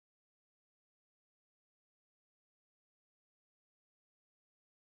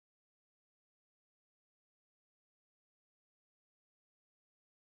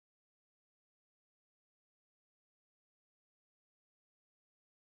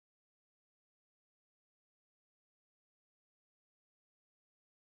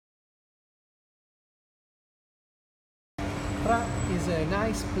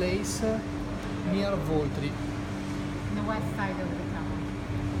nice place near Voltri. On the west side of the town.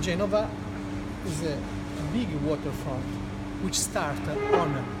 Genova is a big waterfront which starts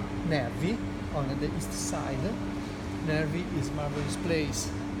on Nervi, on the east side. Nervi is a marvelous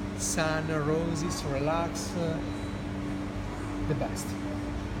place. Sun, roses, relax, the best.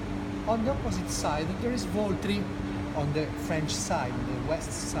 On the opposite side there is Voltri, on the French side, the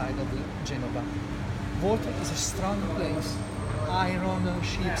west side of Genova. Voltri is a strong place. Iron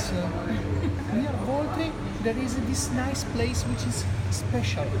ships. Near Voltri there is this nice place which is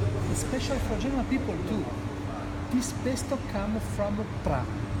special. It's special for Genoa people too. This pesto comes from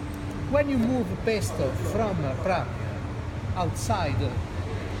Prague. When you move pesto from Prague outside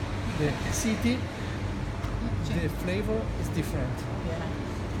the city, the flavor is different.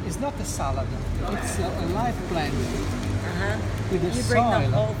 Yeah. It's not a salad, it's a live plant with the You soil.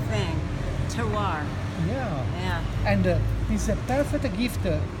 bring the whole thing. Terroir. Yeah. Yeah. And it's a perfect gift.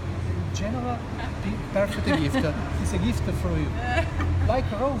 Genova, perfect gift. It's a gift for you. Like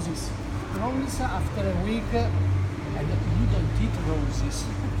roses. Roses after a week, and you don't eat roses.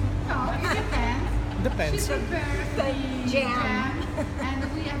 No, it depends. Depends. She prepares the jam. and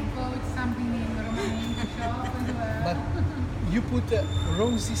we have bought something in the Romanian shop as well. But you put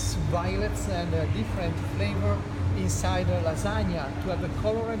roses, violets, and a different flavor inside a lasagna to have a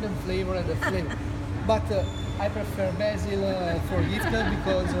color and a flavor and a flavor. But I prefer basil for gift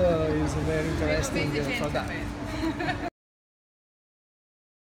because it's a very interesting product.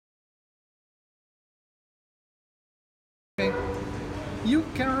 Okay. You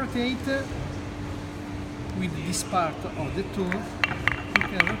can rotate with this part of the tool. You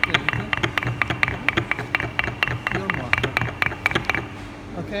can rotate your motor.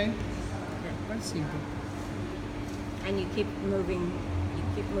 Okay? Very simple. And you keep moving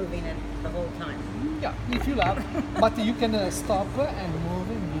it the whole time. Yeah, if you love, but you can stop and move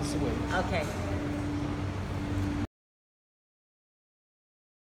in this way. Okay.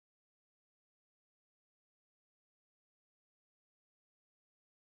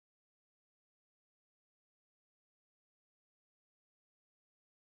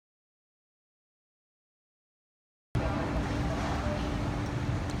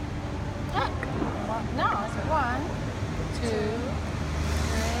 No, it's 1, 2, 3,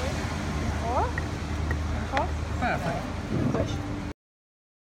 4. 4. Perfect. Push.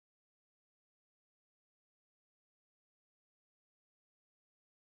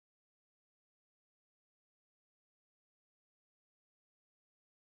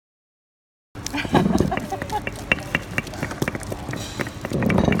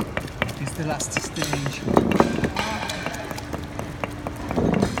 It's the last stage.